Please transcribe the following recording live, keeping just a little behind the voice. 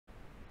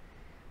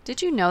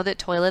Did you know that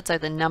toilets are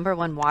the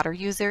 #1 water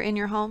user in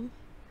your home?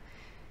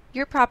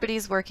 Your property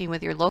is working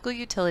with your local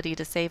utility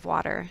to save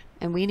water,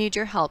 and we need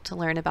your help to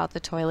learn about the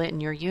toilet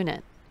in your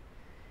unit.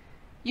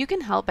 You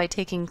can help by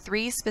taking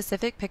 3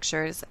 specific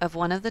pictures of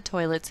one of the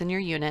toilets in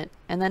your unit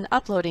and then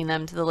uploading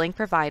them to the link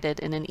provided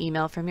in an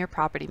email from your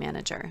property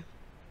manager.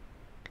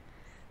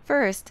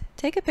 First,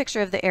 take a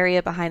picture of the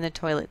area behind the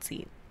toilet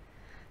seat.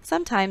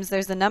 Sometimes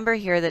there's a number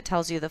here that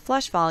tells you the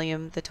flush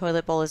volume the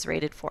toilet bowl is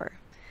rated for.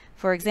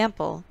 For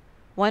example,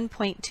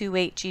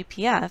 1.28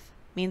 GPF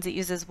means it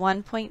uses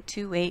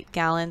 1.28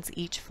 gallons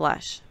each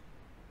flush.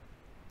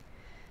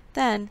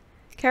 Then,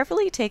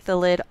 carefully take the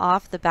lid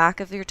off the back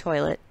of your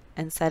toilet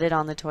and set it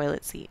on the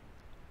toilet seat.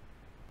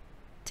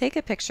 Take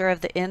a picture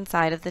of the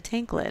inside of the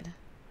tank lid.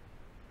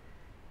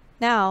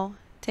 Now,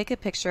 take a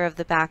picture of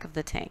the back of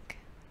the tank.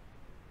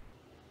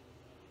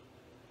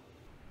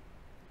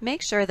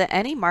 Make sure that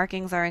any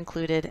markings are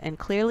included and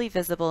clearly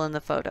visible in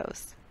the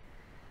photos.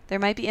 There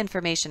might be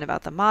information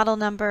about the model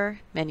number,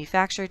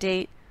 manufacture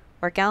date,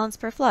 or gallons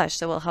per flush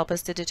that will help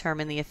us to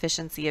determine the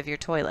efficiency of your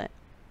toilet.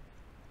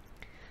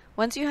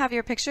 Once you have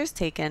your pictures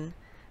taken,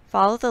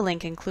 follow the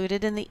link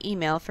included in the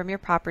email from your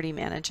property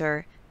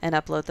manager and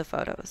upload the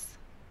photos.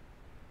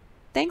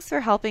 Thanks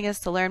for helping us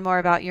to learn more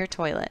about your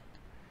toilet.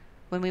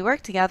 When we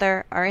work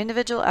together, our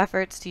individual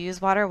efforts to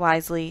use water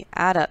wisely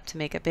add up to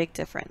make a big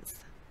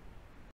difference.